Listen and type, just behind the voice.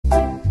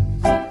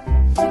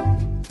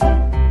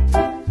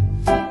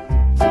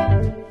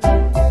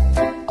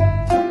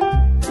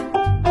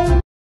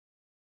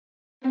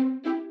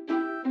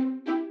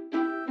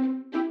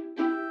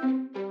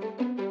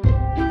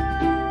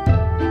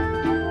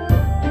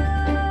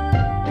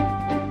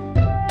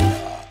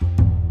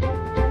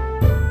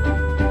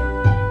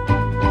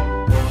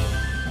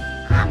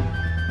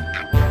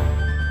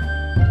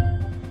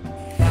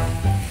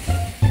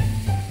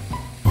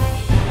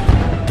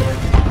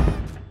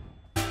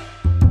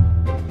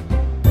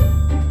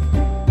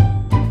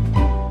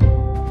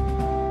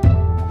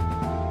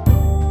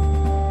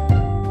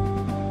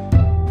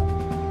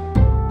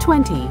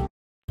20.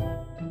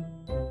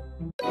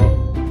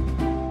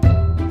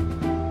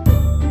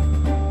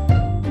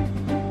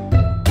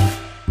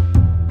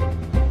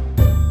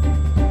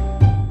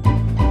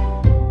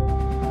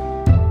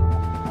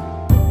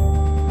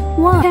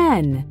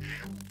 10.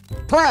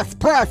 Plus.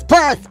 Plus.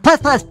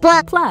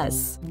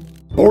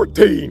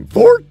 14.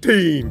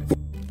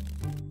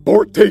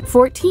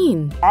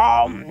 14.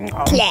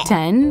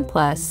 10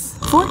 plus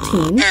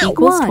 14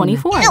 equals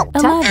 24.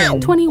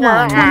 11,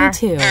 21,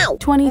 22,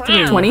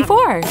 23,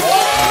 24.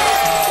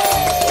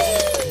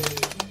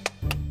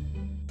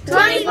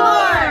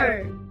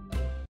 24!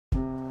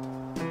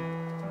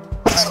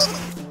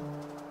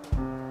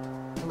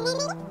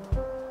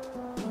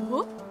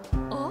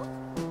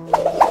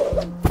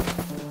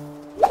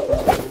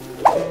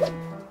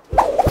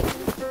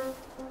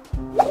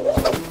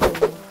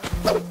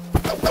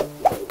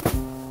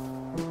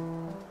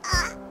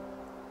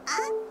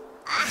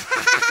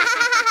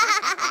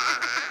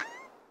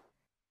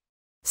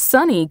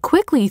 Sunny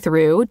quickly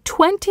threw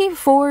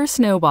 24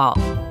 snowballs.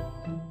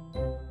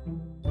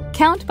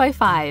 Count by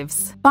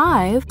fives.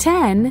 5,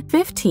 10,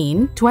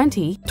 15,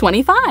 20,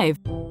 25.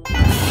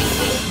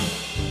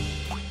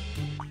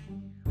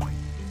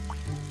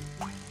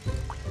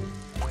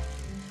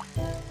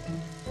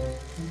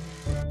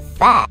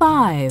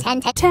 5,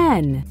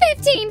 10,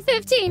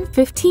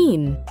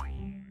 15.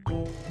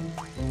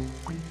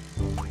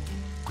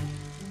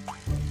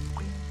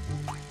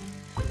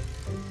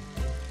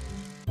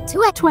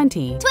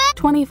 20,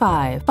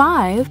 25.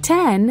 5,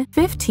 10,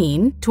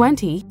 15,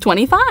 20,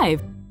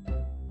 25.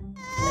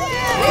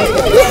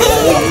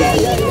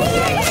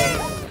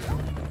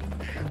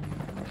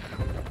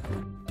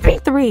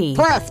 3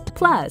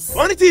 plus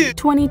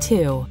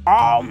 22.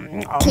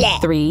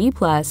 3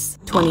 plus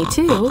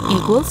 22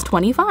 equals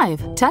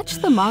 25. Touch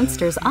the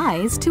monster's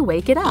eyes to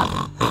wake it up.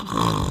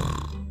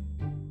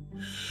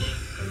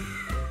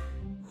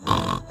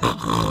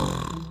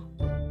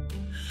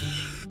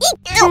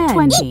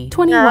 20,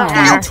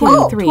 21,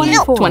 22,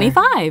 24,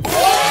 25.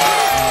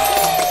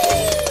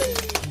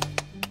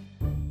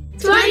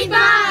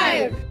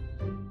 25!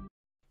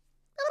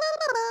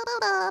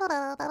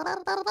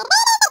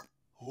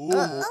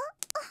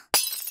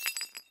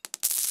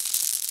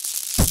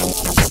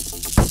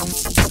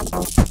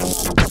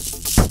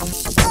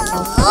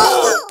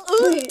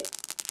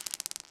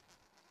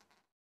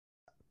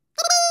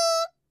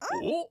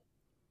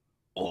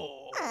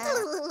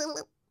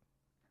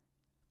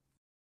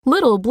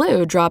 Little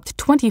Blue dropped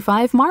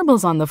 25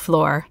 marbles on the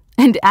floor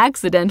and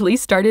accidentally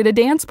started a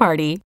dance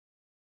party.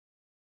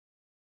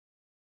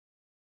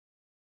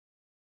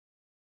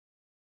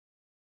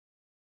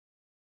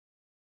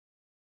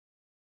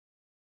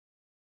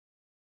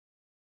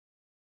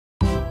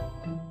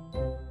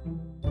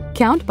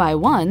 Count by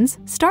ones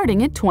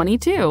starting at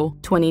 22.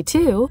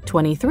 22,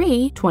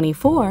 23,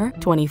 24,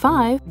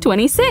 25,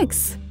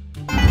 26.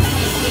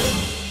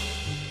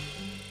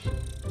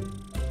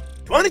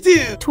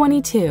 22.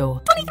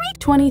 22.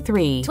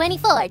 23.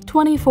 24.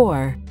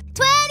 24.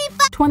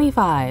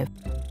 25.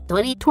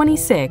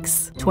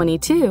 26.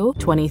 22.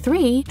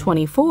 23.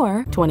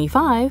 24.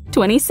 25.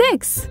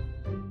 26.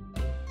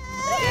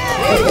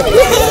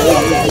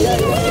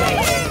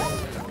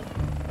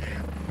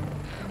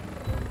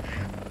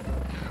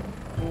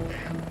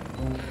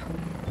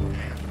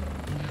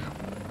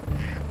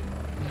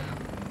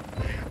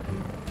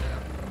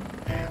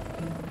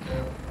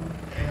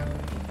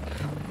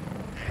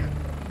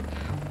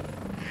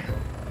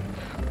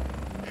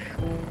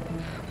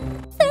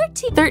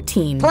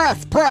 13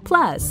 plus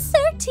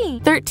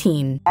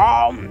 13.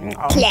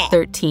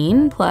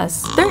 13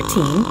 plus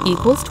 13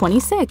 equals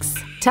 26.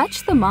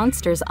 Touch the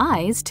monster's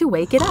eyes to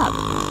wake it up.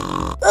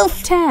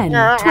 10,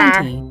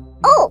 20,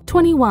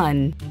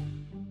 21,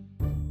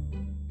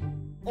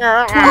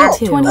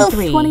 22,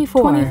 23,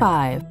 24,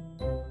 25.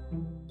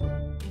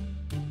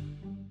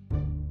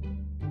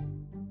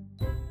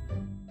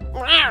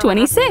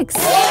 26.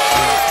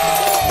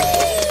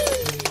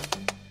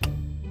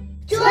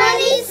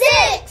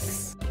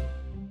 26!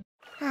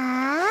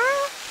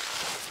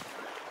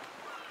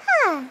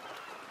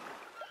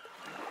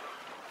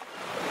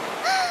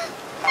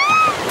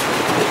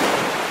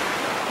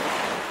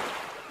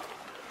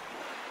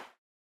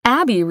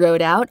 Abby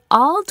wrote out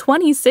all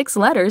 26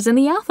 letters in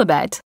the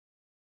alphabet.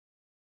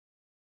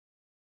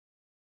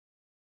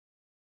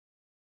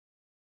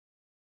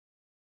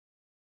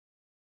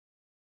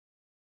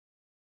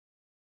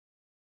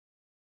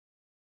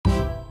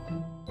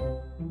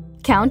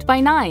 Count by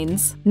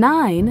nines.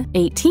 9,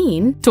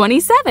 18,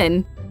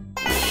 27.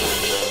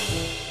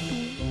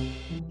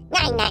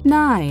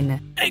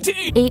 9,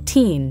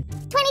 18,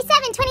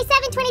 27,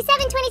 27,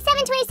 27,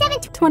 27, 27,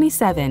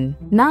 27.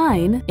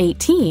 9,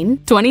 18,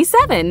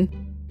 27.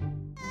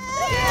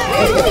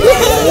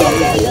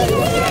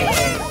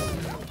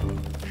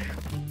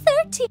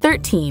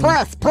 13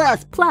 plus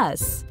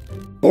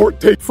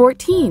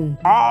 14.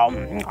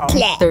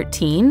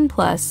 13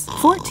 plus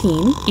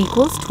 14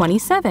 equals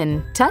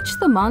 27. Touch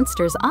the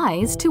monster's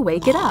eyes to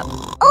wake it up.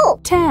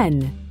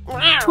 10,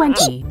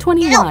 20,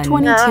 21,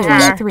 22,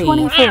 23,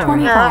 24,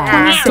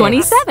 25, 26,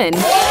 27.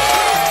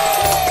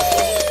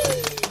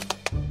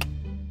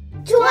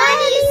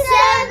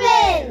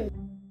 27.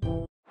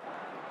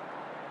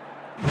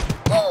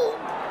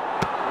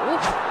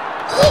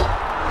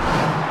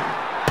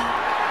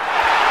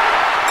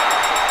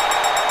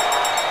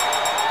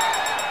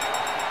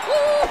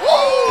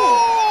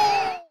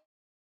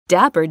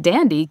 Dapper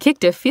Dandy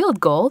kicked a field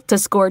goal to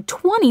score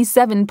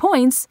 27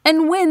 points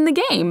and win the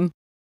game.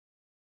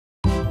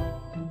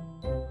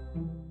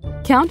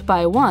 Count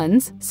by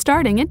ones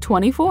starting at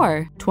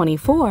 24,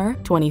 24,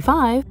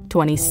 25,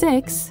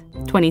 26,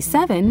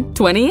 27,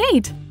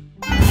 28.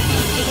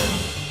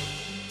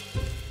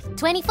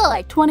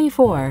 24.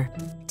 24,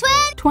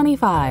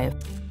 25,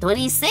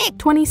 26.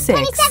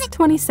 26,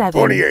 27,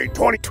 28,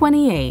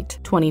 28,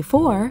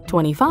 24,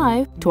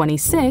 25,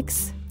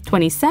 26,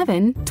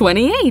 27,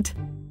 28.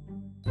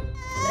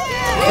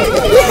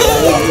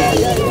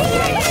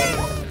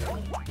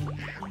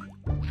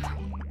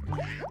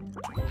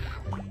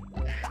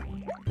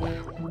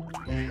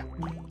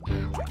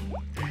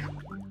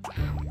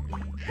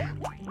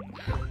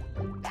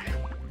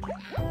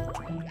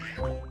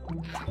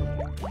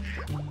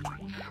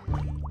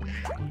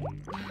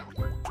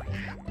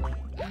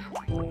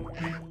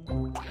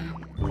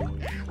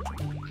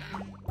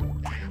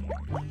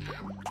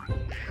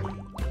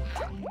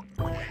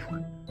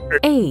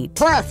 8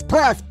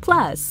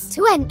 plus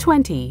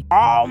 20.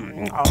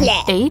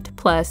 8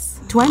 plus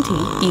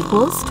 20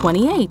 equals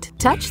 28.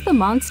 Touch the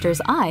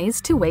monster's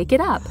eyes to wake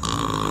it up.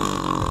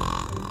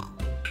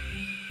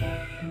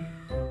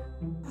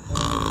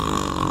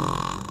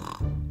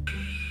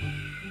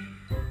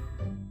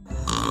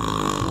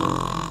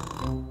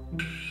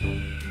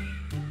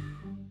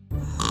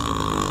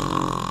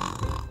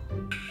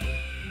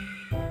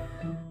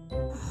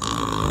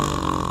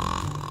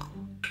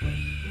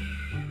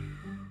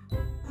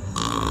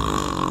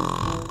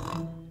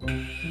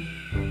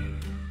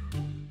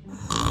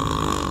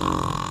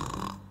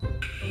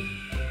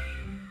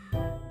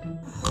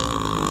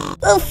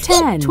 Oof.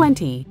 10,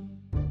 20,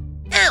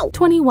 Ow.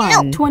 21,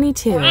 Ow.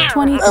 22, Ow.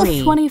 23,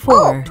 Oof.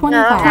 24,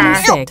 25,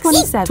 Ow. 26,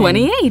 27,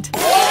 28.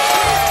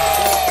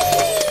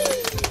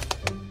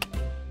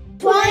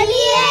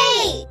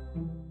 28.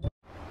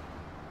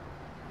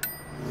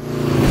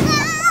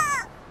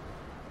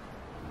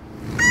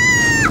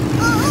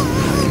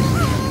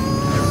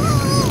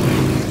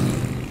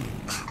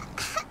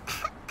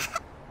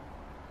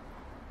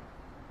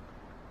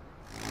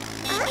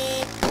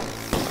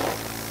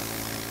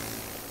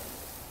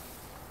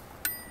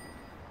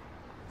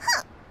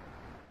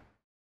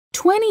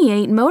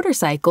 28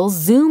 motorcycles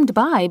zoomed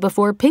by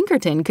before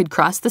Pinkerton could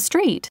cross the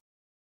street.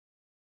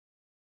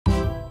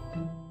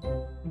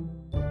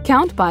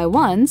 Count by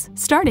ones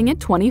starting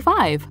at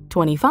 25,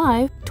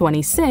 25,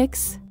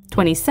 26,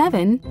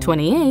 27,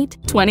 28,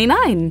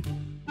 29.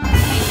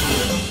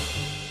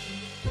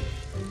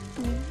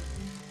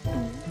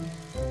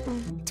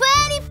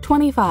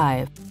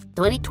 25,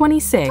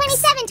 26,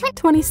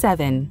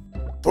 27,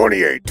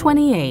 28,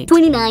 28,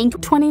 29.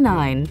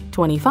 29,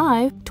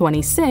 25,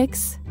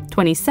 26,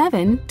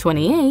 27,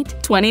 28,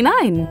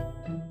 29.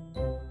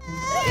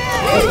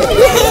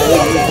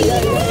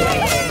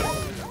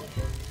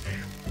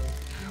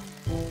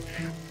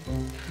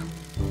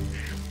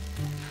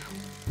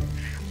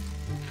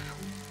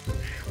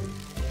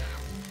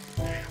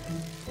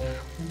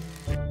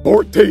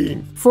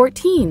 14,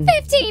 14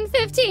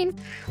 15.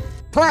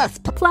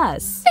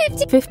 plus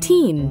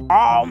 15.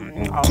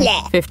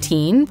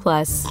 15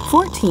 plus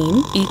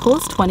 14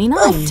 equals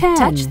 29. 10.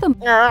 Touch them.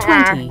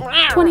 20,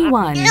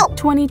 21,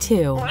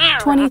 22,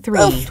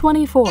 23,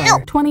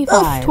 24,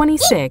 25,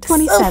 26,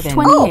 27,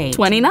 28,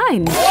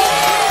 29.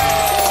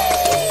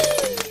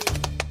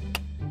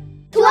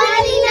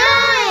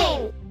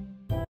 29.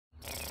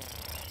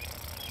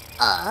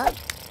 Ah.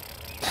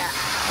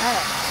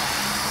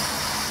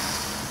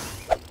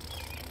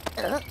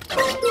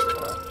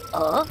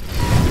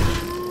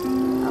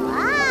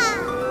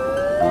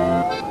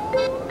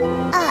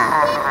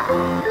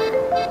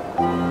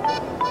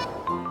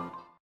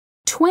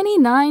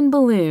 29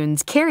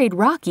 balloons carried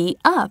Rocky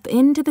up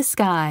into the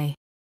sky.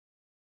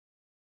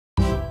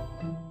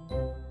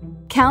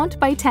 Count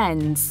by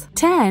tens.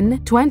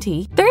 10,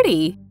 20,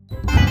 30.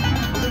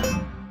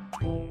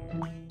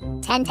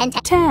 10.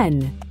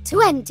 10,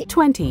 20.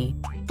 20,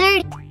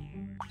 30.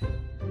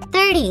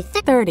 30.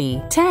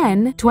 30.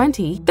 10,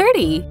 20,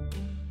 30.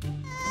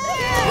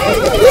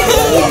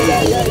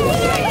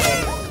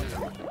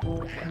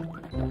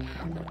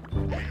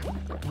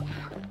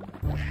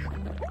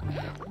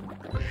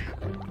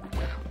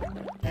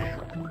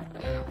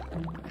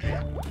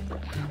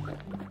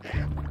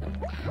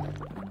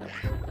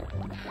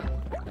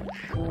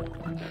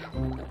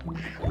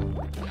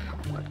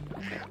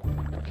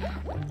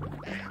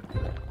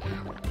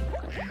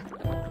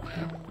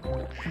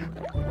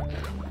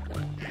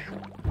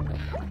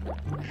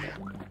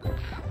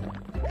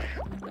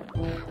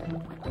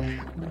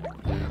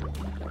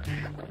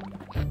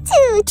 10.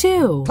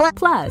 2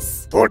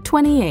 plus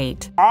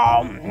 28.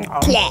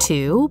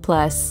 2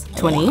 plus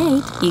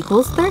 28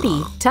 equals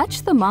 30.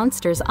 Touch the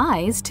monster's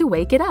eyes to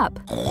wake it up.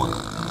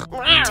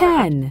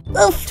 10,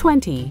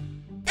 20,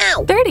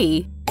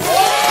 30.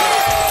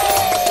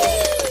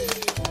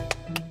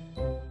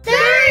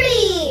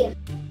 30!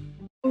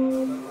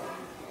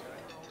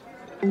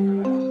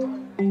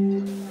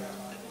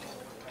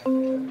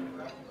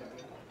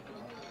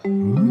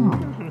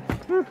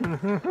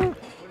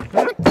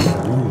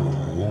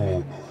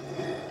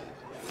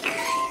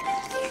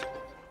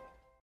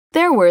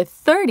 There were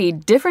 30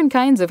 different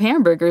kinds of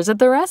hamburgers at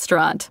the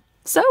restaurant,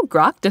 so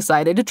Grok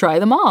decided to try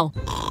them all.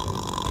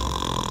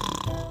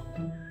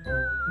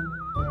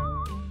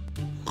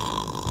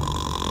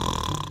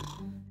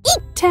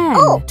 Eat.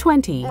 10,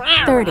 20,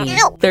 30,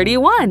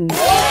 31. 31!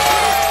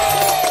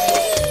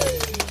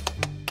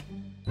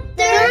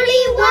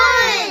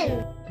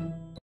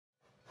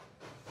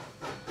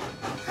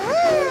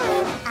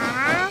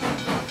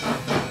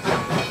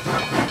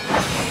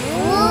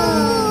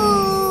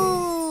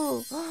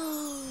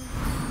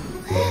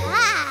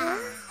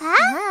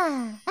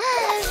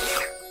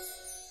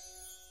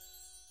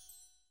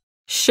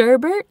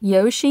 Sherbert,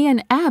 Yoshi,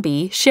 and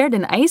Abby shared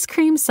an ice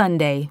cream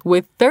sundae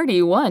with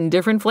 31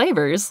 different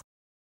flavors.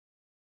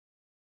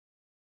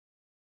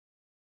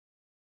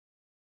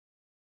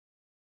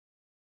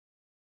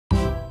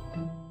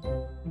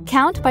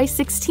 Count by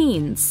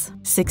 16s.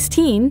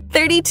 16,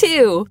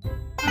 32.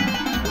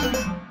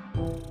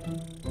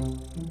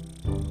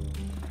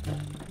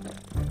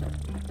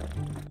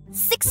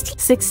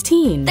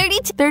 16,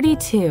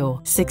 32.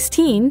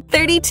 16,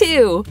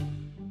 32.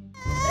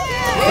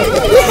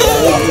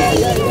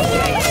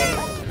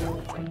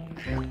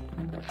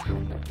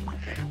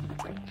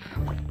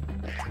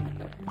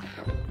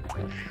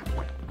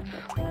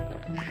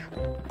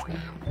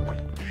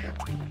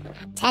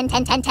 10.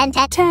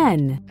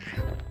 10.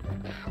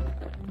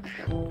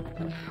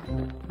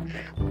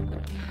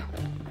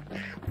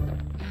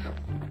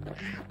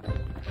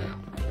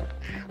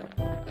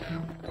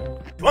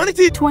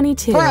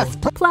 22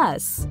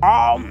 plus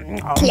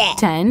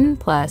 10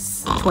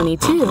 plus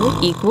 22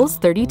 equals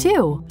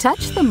 32.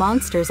 Touch the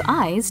monster's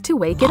eyes to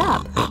wake it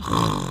up.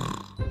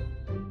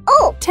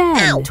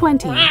 10,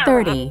 20,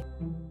 30.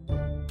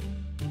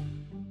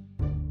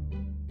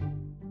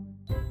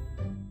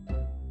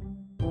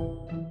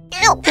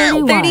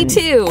 31.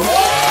 32.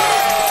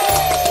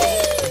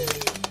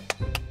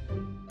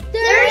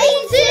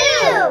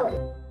 32!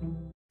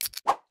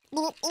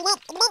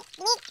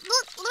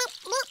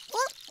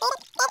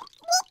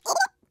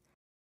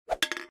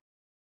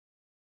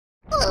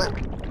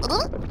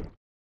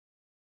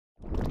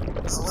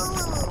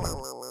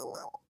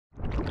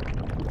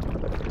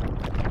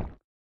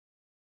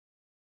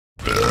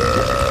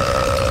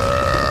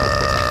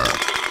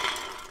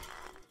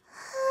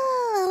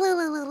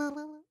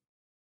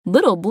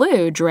 Little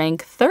Blue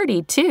drank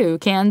 32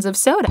 cans of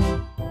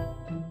soda.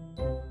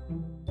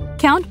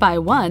 Count by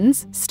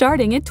ones,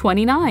 starting at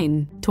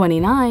 29.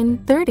 29,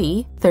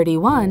 30,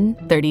 31,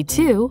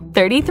 32,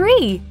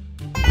 33.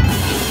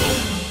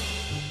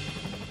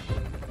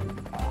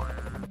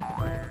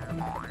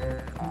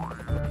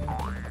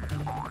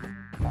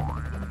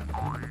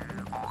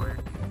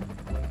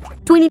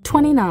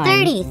 29,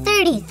 30,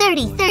 30,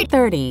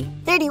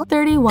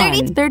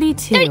 31,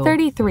 32,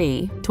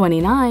 33,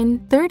 29,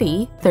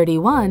 30,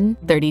 31,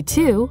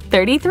 32,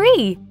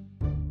 33.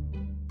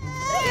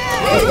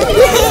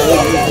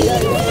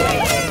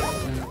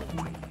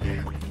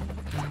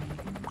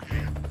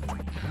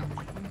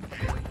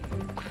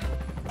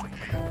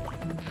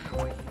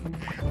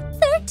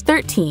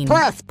 13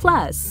 plus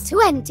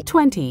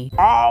 20.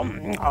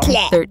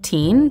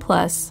 13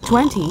 plus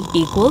 20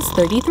 equals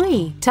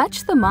 33.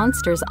 Touch the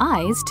monster's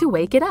eyes to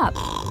wake it up.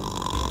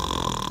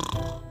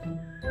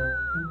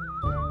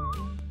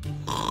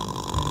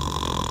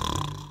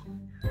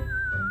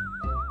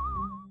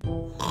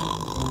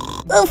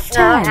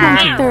 10,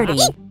 20, 30,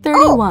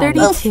 31,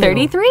 32,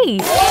 33.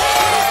 33!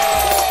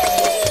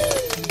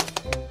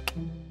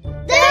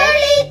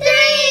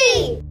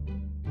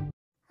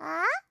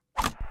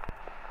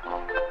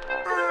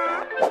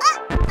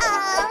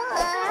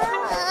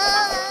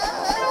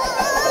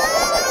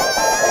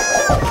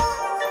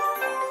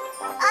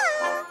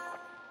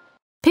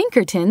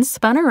 Pinkerton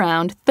spun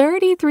around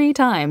 33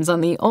 times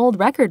on the old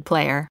record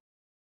player.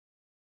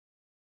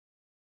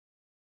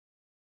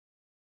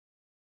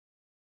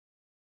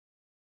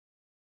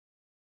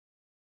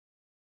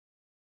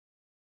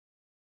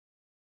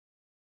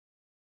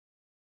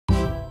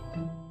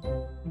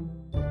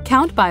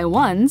 Count by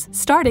ones,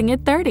 starting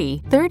at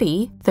 30.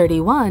 30,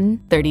 31,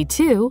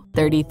 32,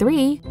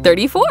 33,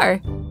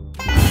 34.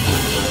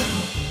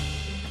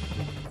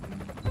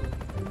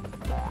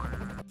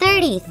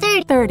 30,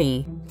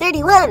 30,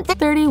 31,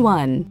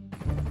 31.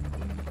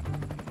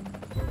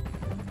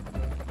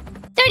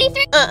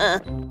 33,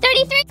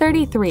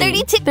 33,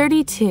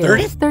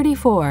 32,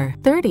 34,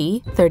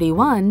 30,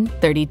 31,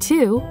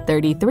 32,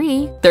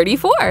 33, 34.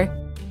 34!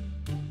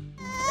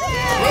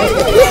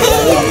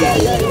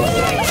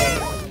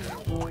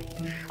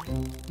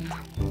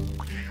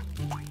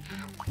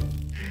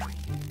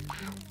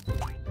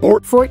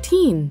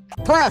 14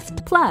 Plus.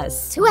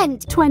 plus 20.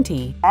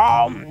 20.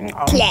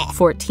 Plus.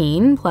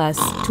 14 plus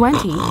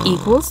 20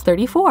 equals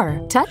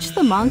 34. Touch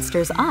the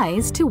monster's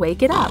eyes to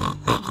wake it up.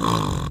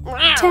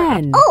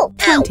 10, Oh,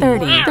 20,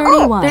 30,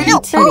 31,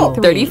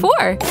 32,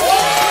 34. 34!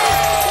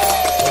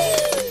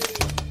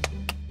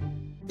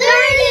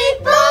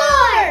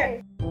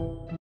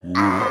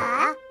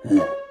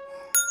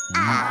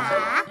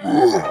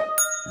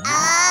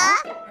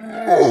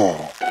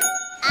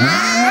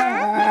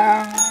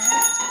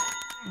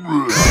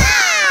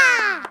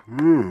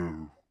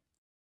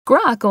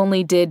 Grok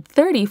only did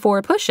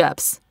 34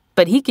 push-ups,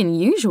 but he can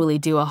usually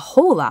do a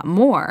whole lot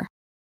more.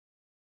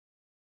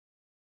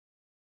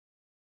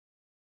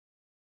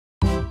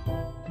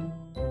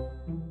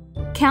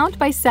 Count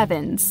by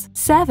sevens.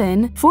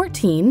 7,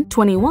 14,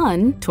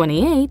 21,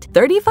 28,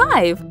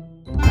 35.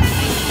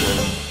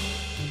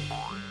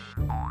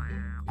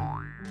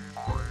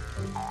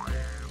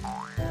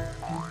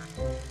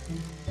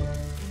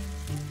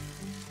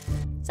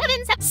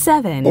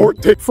 7,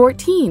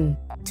 14,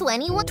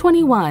 21.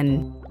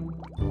 21,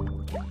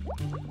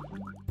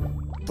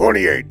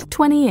 28.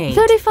 28,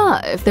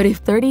 35,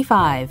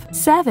 35,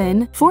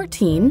 7,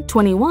 14,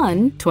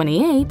 21,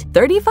 28,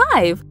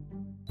 35.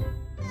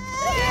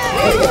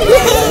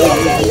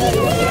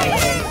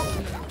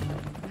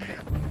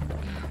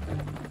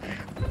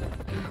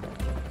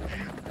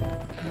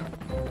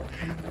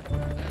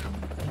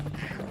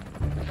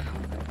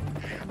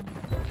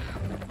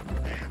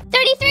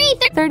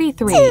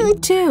 33.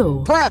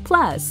 2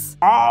 plus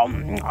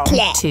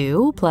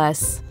 2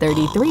 plus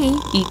 33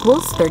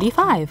 equals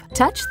 35.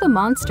 Touch the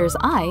monster's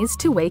eyes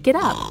to wake it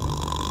up.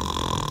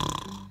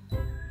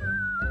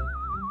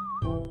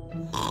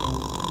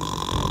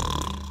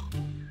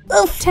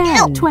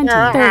 10, 20,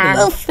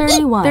 30,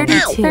 31,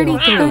 32,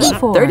 33,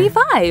 34,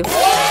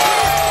 35.